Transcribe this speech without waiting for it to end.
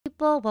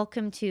people,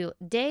 welcome to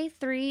day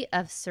 3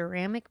 of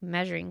ceramic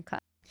measuring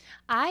cup.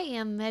 I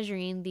am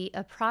measuring the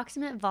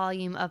approximate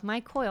volume of my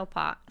coil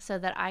pot so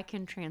that I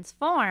can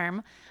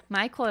transform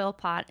my coil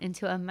pot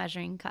into a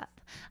measuring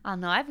cup. I'll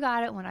know I've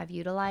got it when I've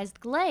utilized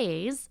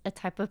glaze, a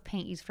type of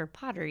paint used for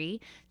pottery,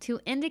 to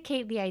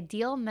indicate the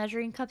ideal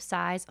measuring cup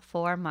size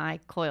for my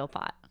coil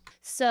pot.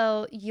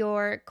 So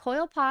your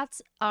coil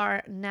pots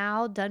are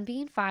now done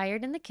being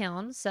fired in the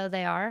kiln, so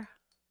they are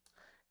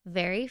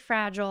very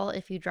fragile.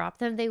 If you drop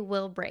them, they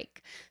will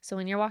break. So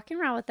when you're walking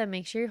around with them,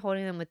 make sure you're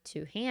holding them with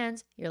 2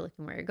 hands. You're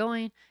looking where you're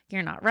going.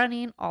 You're not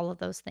running. All of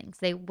those things.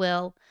 They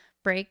will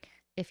break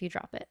if you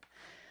drop it.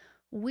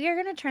 We are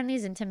going to turn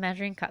these into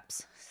measuring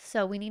cups.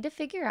 So we need to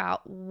figure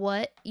out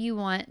what you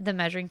want the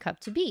measuring cup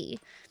to be.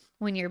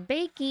 When you're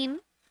baking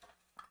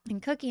and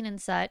cooking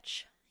and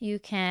such, you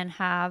can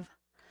have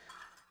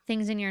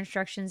things in your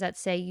instructions that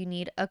say you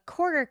need a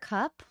 1/4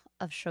 cup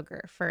of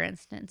sugar, for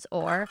instance,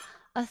 or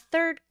a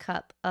 1/3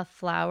 cup of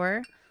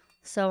flour,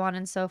 so on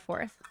and so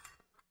forth.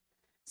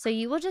 So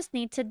you will just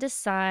need to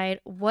decide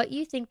what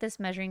you think this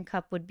measuring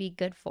cup would be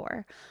good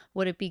for.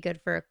 Would it be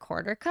good for a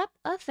 1/4 cup,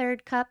 a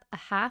 1/3 cup, a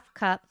 1/2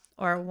 cup,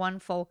 or 1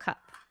 full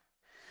cup?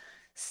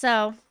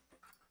 So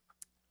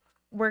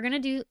we're going to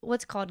do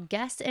what's called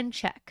guess and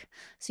check.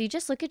 So you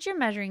just look at your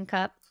measuring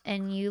cup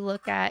and you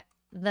look at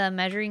the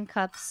measuring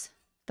cups,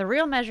 the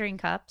real measuring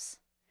cups,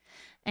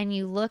 and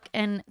you look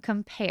and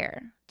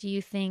compare. Do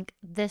you think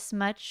this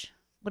much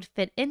would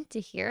fit into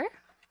here?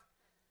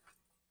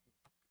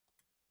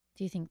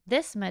 Do you think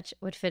this much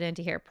would fit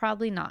into here?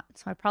 Probably not.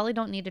 So I probably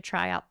don't need to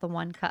try out the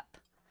 1 cup.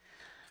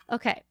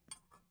 Okay.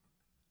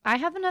 I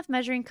have enough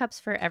measuring cups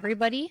for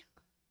everybody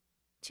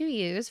to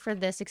use for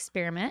this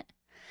experiment.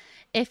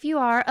 If you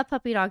are a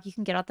puppy dog, you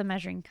can get out the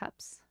measuring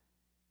cups.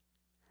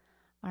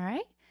 All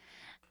right.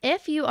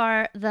 If you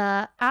are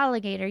the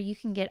alligator, you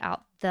can get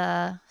out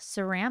the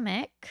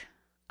ceramic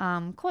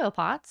coil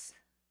pots.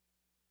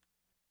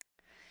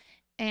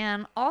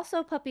 And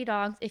also puppy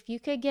dogs, if you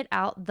could get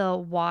out the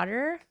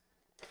water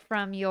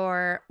from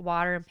your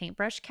water and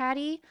paintbrush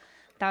caddy,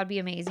 that would be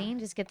amazing.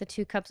 Just get the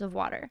 2 cups of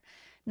water.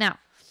 Now,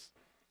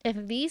 if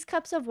these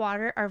cups of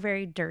water are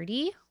very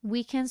dirty,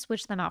 we can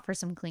switch them out for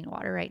some clean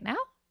water right now.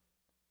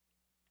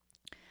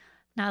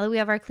 Now that we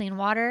have our clean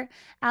water,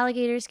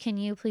 alligators, can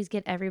you please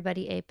get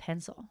everybody a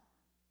pencil?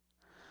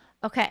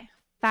 Okay,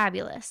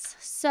 fabulous.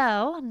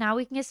 So now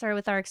we can get started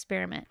with our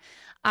experiment.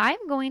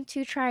 I'm going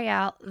to try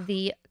out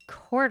the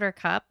 1/4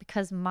 cup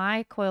because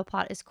my coil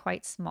pot is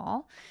quite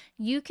small.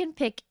 You can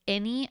pick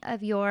any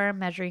of your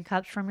measuring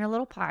cups from your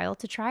little pile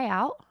to try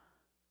out.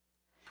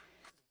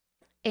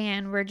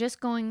 And we're just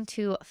going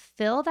to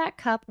fill that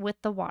cup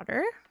with the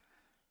water.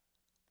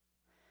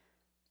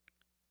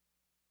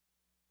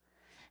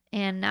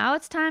 And now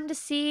it's time to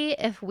see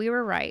if we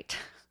were right.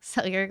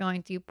 So you're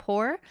going to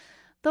pour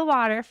the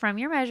water from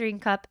your measuring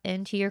cup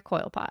into your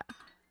coil pot.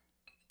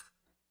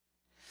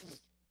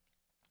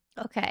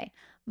 Okay,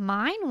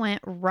 mine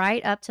went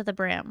right up to the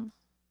brim.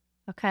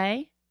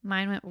 Okay,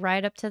 mine went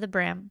right up to the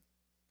brim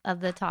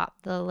of the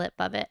top, the lip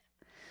of it.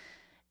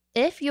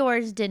 If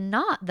yours did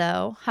not,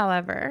 though,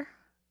 however,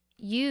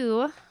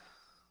 well,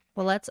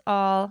 let's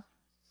all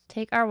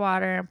take our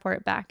water and pour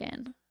it back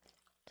in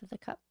to the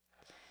cup.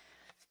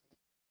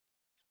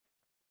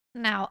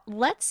 Now,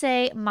 let's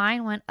say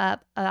mine went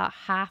up about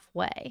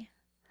halfway.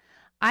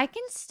 I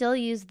can still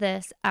use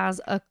this as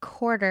a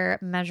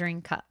 1/4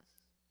 measuring cup,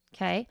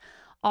 okay?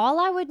 All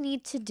I would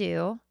need to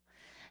do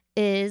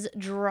is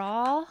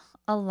draw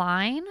a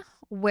line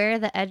where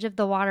the edge of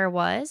the water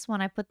was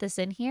when I put this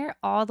in here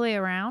all the way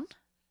around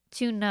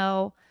to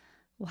know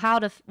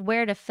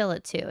where to fill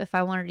it to if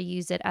I wanted to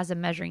use it as a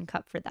measuring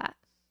cup for that.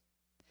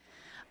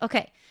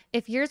 Okay,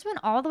 if yours went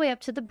all the way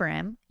up to the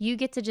brim, you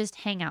get to just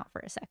hang out for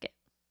a second.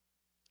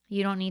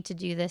 You don't need to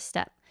do this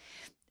step.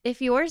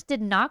 If yours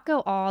did not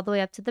go all the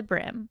way up to the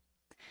brim,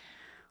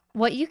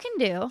 what you can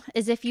do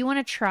is if you want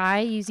to try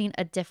using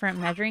a different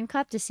measuring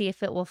cup to see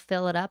if it will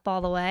fill it up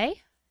all the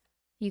way,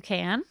 you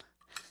can.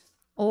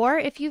 Or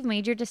if you've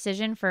made your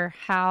decision for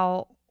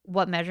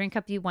what measuring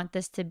cup you want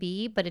this to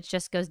be, but it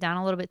just goes down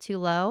a little bit too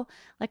low,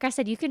 like I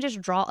said, you can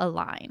just draw a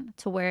line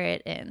to where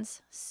it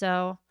ends.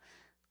 So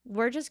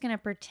we're just going to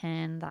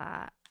pretend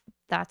that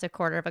that's a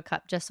 1/4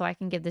 cup just so I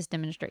can give this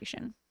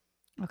demonstration.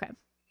 Okay.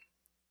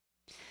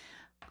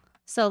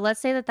 So let's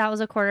say that was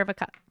a 1/4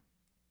 cup.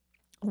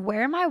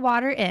 Where my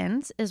water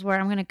ends is where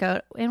I'm going to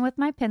go in with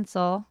my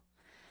pencil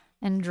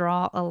and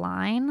draw a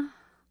line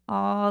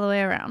all the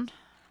way around.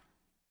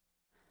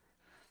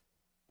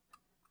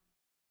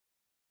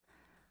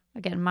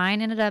 Again,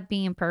 mine ended up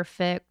being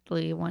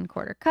perfectly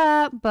 1/4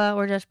 cup, but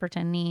we're just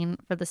pretending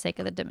for the sake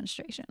of the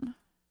demonstration.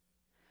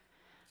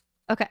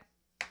 Okay.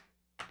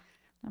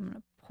 I'm going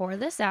to pour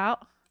this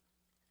out.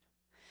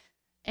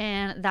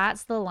 And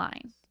that's the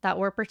line that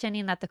we're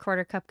pretending that the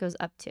 1/4 cup goes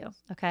up to,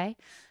 okay?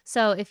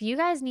 So if you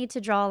guys need to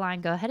draw a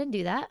line, go ahead and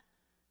do that.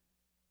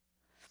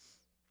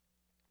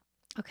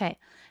 Okay,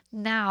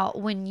 now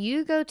when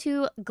you go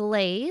to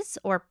glaze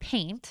or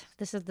paint,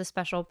 this is the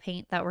special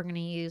paint that we're going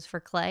to use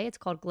for clay. It's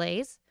called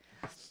glaze.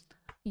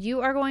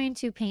 you are going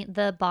to paint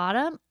the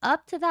bottom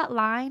up to that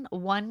line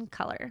one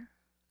color,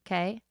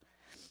 okay?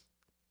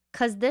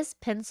 Because this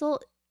pencil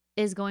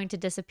is going to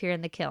disappear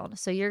in the kiln.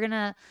 So you're going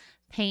to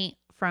paint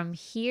from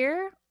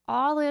here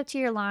all the way up to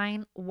your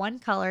line, one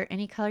color,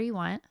 any color you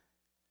want.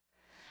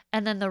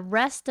 And then the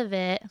rest of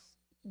it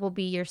will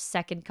be your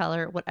second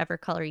color, whatever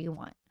color you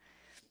want.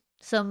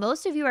 So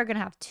most of you are going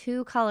to have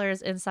two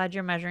colors inside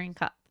your measuring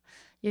cup.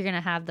 You're going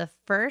to have the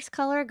first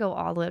color go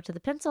all the way up to the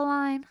pencil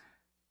line,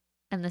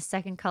 and the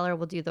second color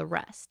will do the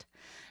rest.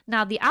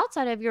 Now, the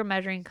outside of your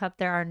measuring cup,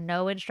 there are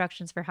no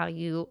instructions for how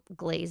you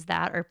glaze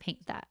that or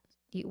paint that.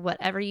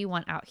 Whatever you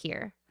want out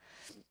here.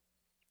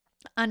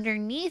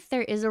 Underneath,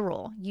 there is a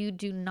rule. You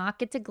do not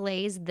get to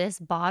glaze this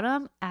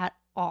bottom at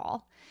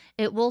all.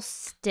 It will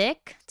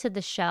stick to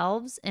the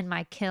shelves in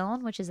my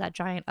kiln, which is that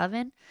giant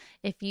oven.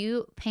 If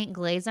you paint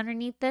glaze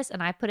underneath this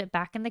and I put it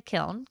back in the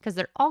kiln, because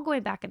they're all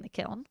going back in the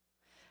kiln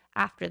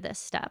after this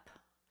step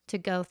to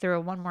go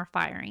through one more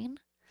firing,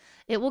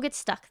 it will get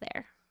stuck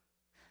there.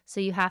 So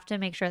you have to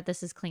make sure that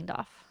this is cleaned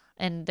off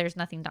and there's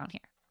nothing down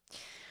here.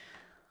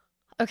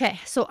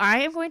 Okay, so I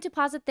am going to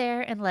pause it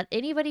there and let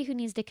anybody who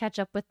needs to catch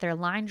up with their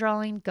line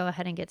drawing go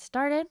ahead and get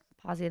started.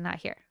 Pausing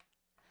that here.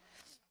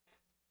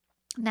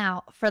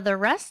 Now, for the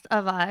rest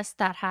of us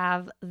that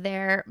have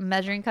their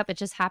measuring cup, it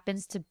just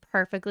happens to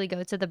perfectly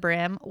go to the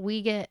brim.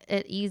 We get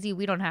it easy.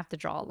 We don't have to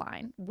draw a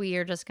line. We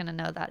are just going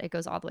to know that it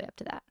goes all the way up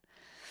to that.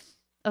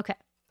 Okay,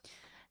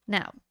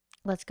 now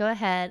let's go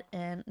ahead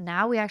and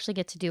now we actually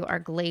get to do our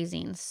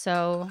glazing.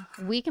 So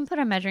we can put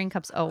our measuring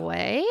cups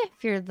away.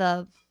 If you're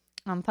the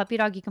puppy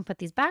dog, you can put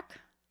these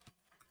back.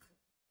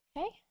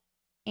 Okay,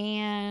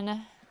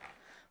 and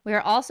we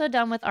are also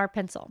done with our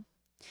pencil.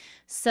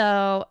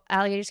 So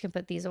alligators can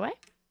put these away.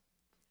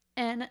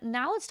 And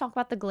now let's talk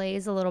about the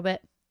glaze a little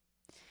bit.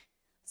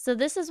 So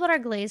this is what our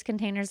glaze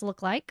containers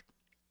look like.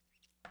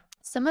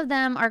 Some of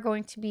them are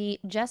going to be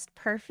just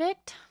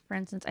perfect. For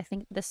instance, I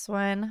think this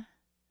one,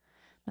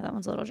 no, that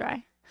one's a little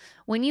dry.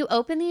 When you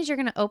open these, you're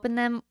going to open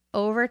them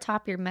over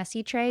top your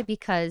messy tray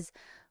because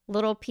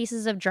little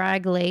pieces of dry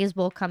glaze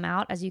will come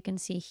out, as you can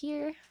see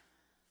here.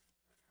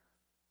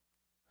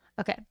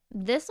 Okay,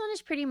 this one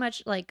is pretty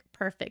much like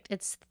perfect.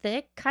 It's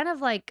thick, kind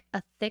of like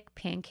a thick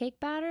pancake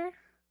batter.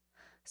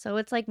 So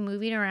it's like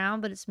moving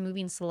around, but it's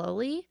moving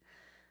slowly.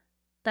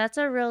 That's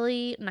a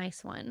really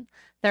nice one.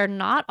 They're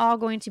not all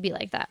going to be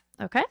like that,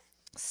 okay?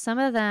 Some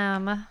of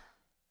them are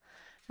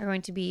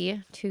going to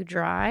be too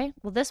dry.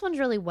 Well, this one's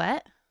really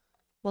wet.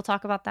 We'll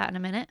talk about that in a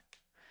minute.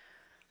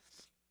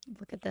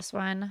 Look at this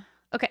one.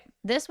 Okay,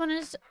 this one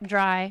is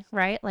dry,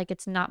 right? Like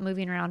it's not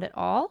moving around at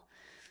all.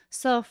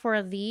 So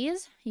for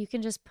these, you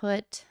can just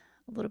put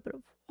a little bit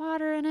of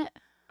water in it.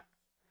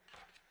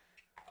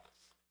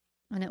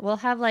 And it will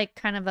have like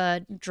kind of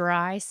a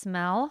dry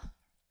smell.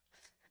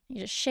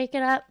 You just shake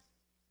it up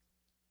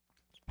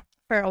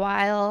for a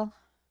while.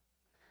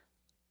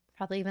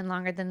 Probably even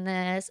longer than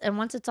this. And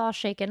once it's all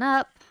shaken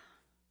up,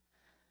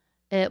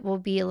 it will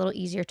be a little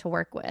easier to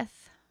work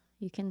with.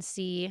 You can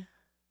see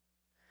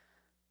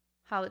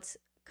how it's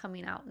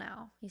coming out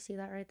now. You see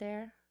that right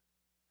there?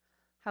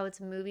 How it's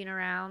moving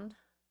around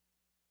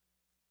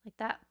like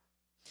that.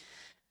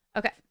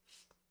 Okay.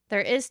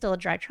 There is still a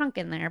dry trunk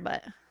in there,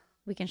 but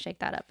we can shake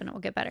that up and it will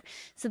get better.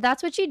 So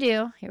that's what you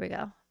do. Here we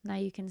go. Now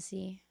you can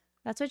see.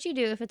 That's what you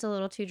do if it's a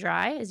little too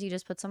dry, is you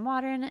just put some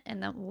water in it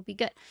and that will be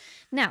good.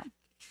 Now,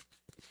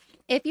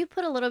 if you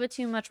put a little bit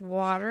too much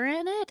water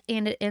in it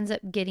and it ends up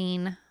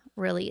getting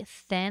really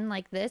thin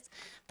like this,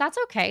 that's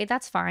okay.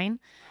 That's fine.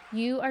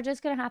 You are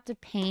just going to have to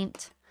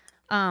paint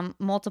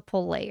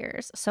multiple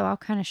layers. So I'll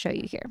kind of show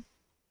you here.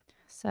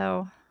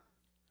 So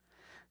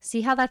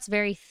see how that's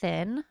very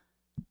thin?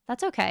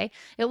 That's okay.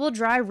 It will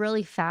dry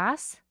really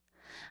fast.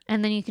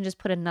 And then you can just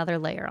put another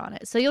layer on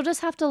it. So you'll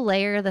just have to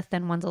layer the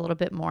thin ones a little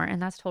bit more,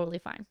 and that's totally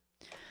fine.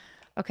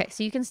 Okay,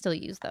 so you can still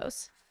use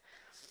those.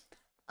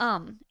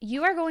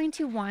 You are going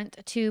to want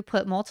to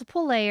put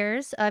multiple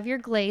layers of your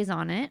glaze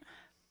on it.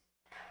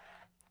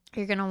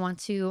 You're going to want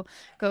to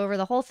go over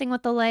the whole thing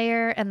with the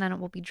layer, and then it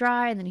will be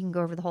dry, and then you can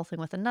go over the whole thing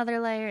with another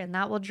layer, and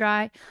that will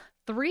dry.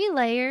 3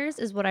 layers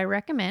is what I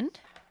recommend.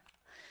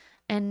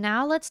 And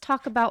now let's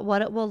talk about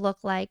what it will look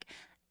like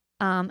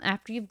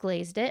after you've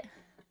glazed it.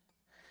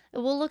 It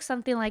will look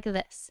something like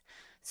this.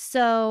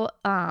 So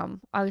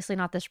obviously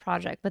not this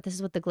project, but this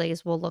is what the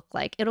glaze will look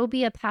like. It'll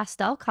be a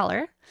pastel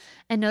color.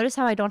 And notice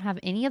how I don't have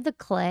any of the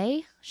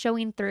clay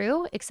showing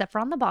through except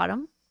for on the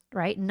bottom,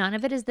 right? None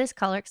of it is this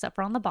color except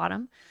for on the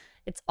bottom.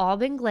 It's all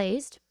been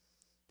glazed.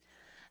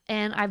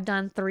 And I've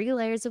done 3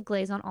 layers of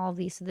glaze on all of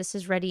these. So this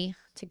is ready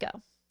to go.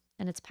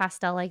 And it's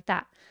pastel like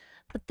that.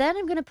 But then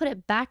I'm going to put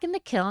it back in the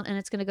kiln and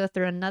it's going to go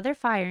through another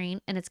firing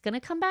and it's going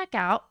to come back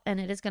out and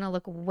it is going to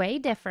look way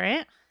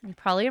different. You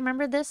probably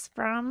remember this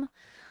from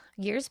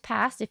years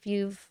past if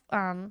you've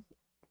done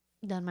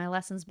my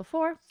lessons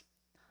before.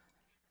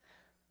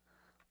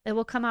 It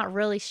will come out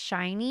really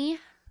shiny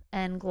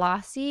and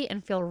glossy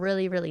and feel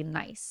really, really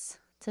nice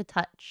to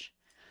touch.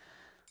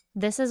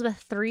 This is with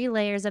 3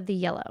 layers of the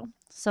yellow.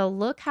 So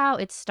look how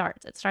it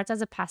starts. It starts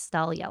as a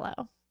pastel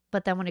yellow.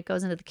 but then when it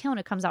goes into the kiln,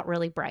 it comes out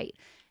really bright.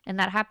 And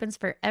that happens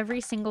for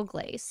every single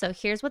glaze. So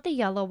here's what the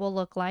yellow will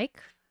look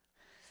like.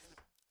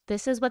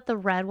 This is what the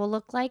red will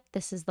look like.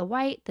 This is the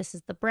white. This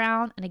is the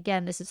brown. And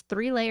again, this is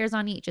 3 layers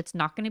on each. It's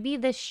not going to be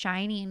this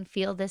shiny and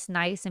feel this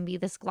nice and be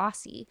this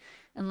glossy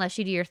unless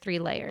you do your 3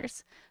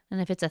 layers. And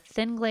if it's a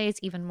thin glaze,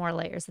 even more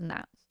layers than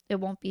that. It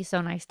won't be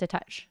so nice to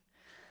touch.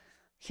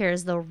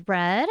 Here's the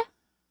red.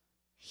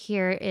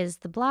 Here is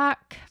the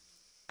black.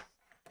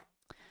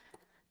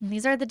 And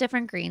these are the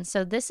different greens.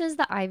 So this is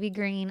the ivy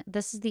green.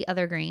 This is the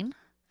other green.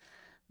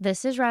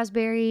 This is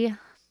raspberry.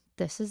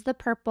 This is the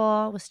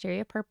purple,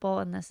 wisteria purple,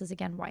 and this is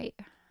again white.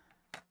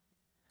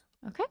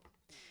 Okay.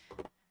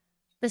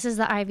 This is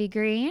the ivy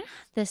green.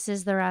 This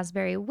is the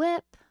raspberry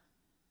whip.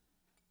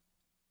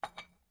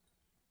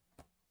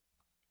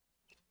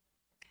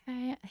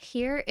 Okay.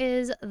 Here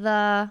is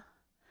the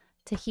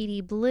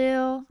Tahiti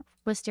blue,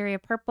 wisteria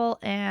purple,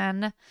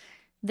 and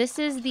this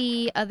is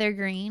the other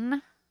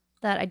green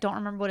that I don't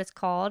remember what it's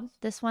called.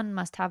 This one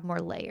must have more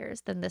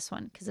layers than this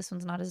one because this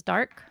one's not as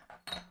dark.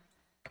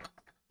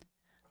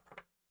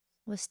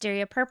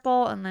 Wisteria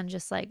purple, and then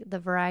just like the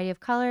variety of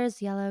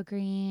colors, yellow,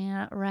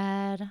 green,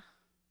 red,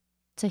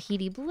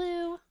 Tahiti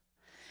blue.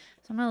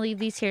 So I'm going to leave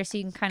these here so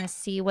you can kind of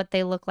see what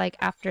they look like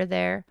after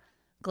they're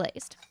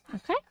glazed.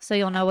 Okay, so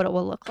you'll know what it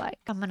will look like.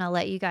 I'm going to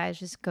let you guys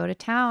just go to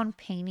town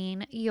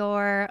painting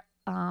your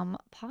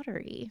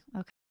pottery.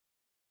 Okay.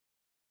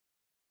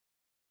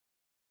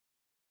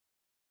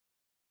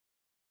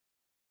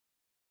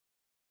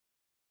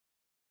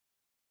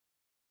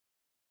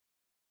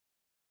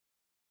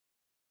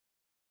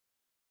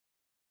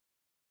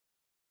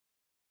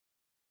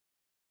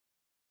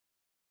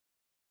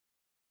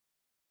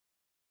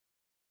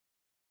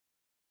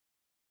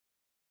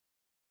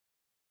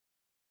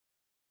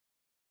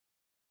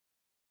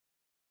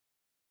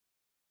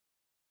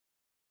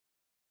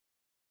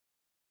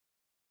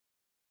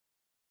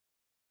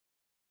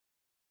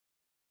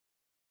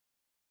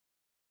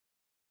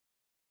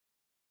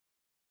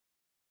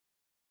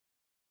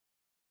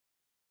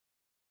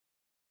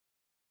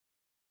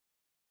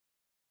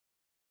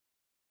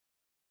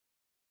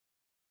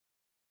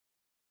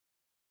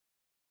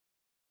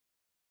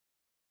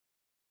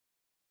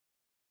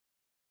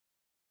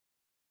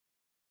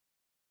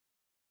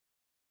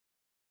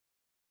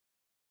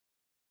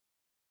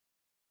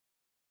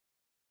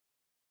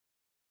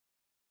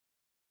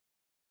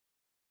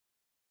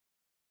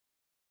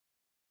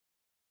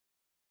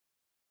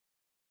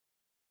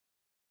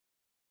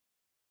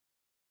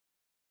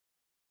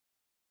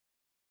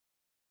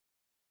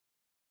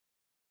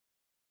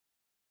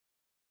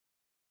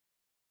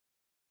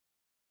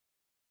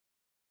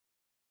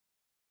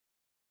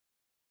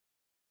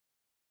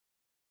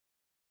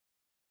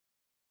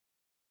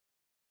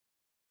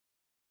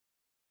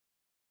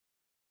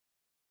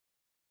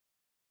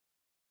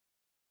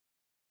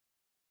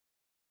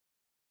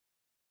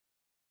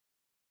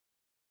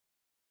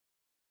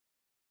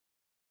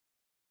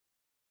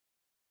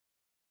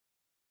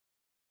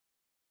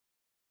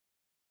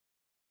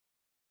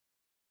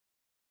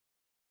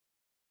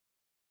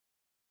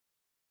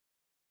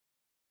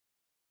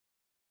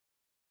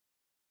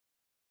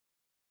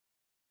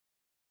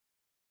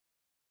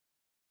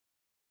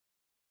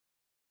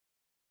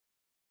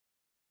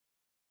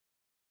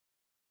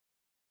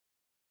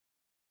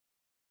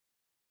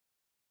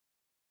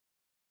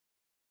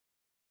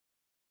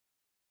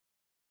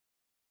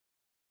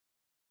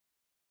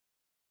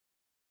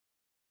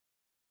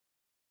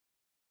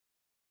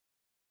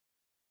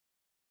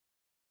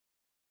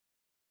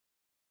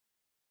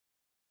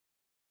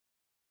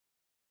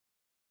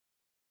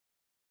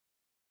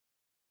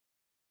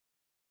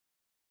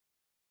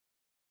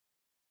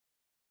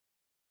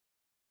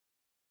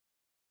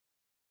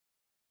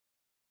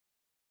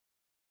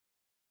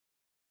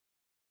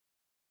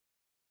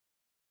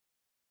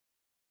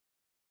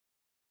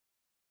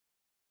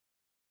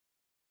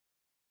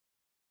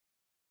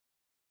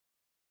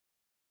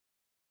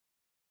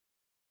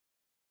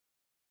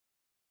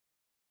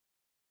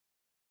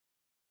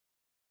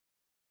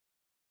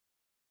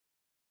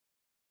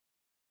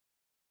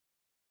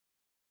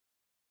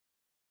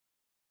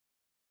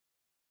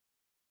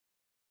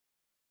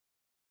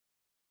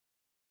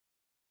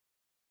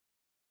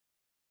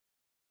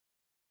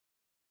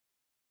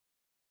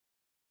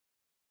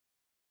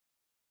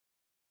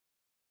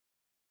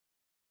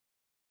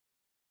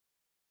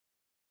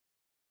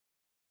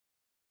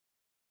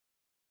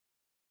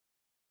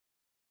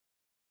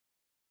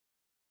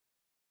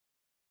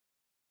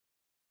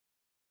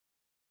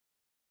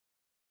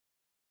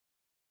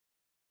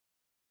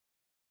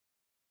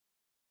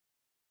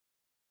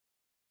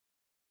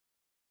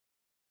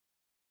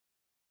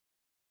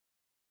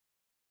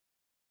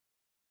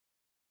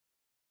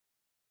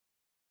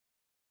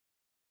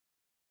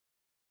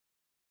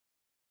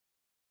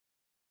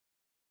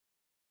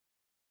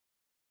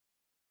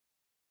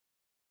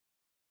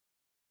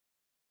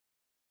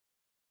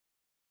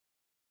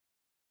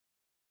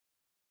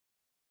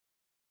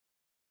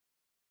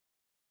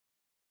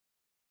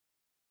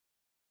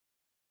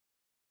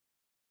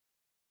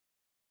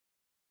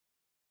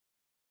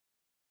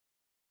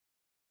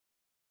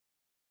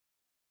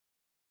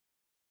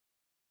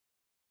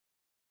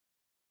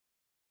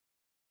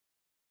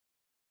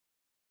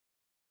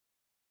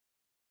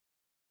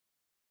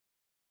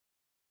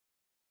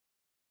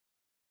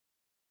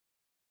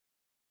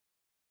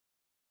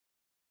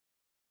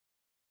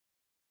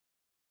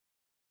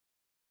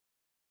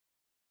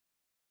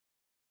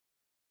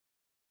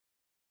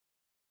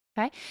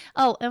 Okay.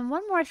 Oh, and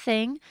one more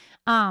thing,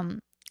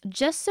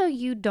 just so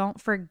you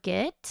don't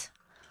forget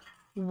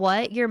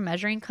what your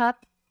measuring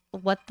cup,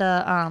 what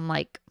the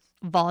like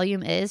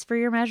volume is for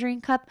your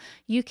measuring cup,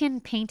 you can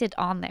paint it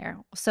on there.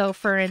 So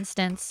for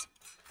instance,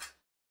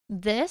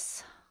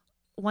 this,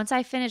 once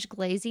I finish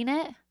glazing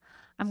it,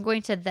 I'm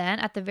going to then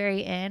at the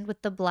very end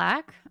with the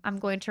black, I'm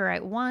going to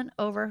write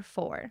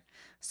 1/4.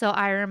 So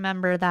I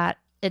remember that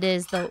it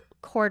is the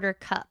quarter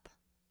cup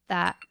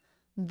that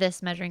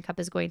this measuring cup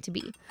is going to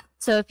be.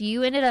 So if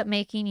you ended up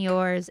making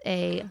yours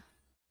a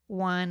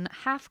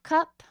 1/2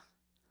 cup,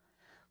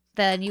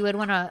 then you would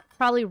want to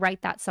probably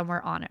write that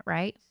somewhere on it,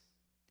 right?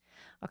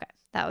 Okay,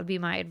 that would be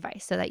my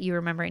advice so that you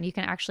remember and you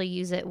can actually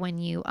use it when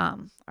you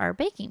are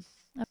baking.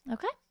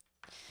 Okay.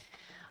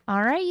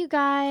 All right, you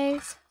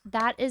guys,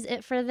 that is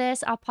it for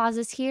this. I'll pause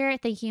this here.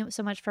 Thank you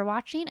so much for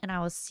watching, and I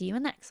will see you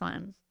in the next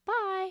one. Bye.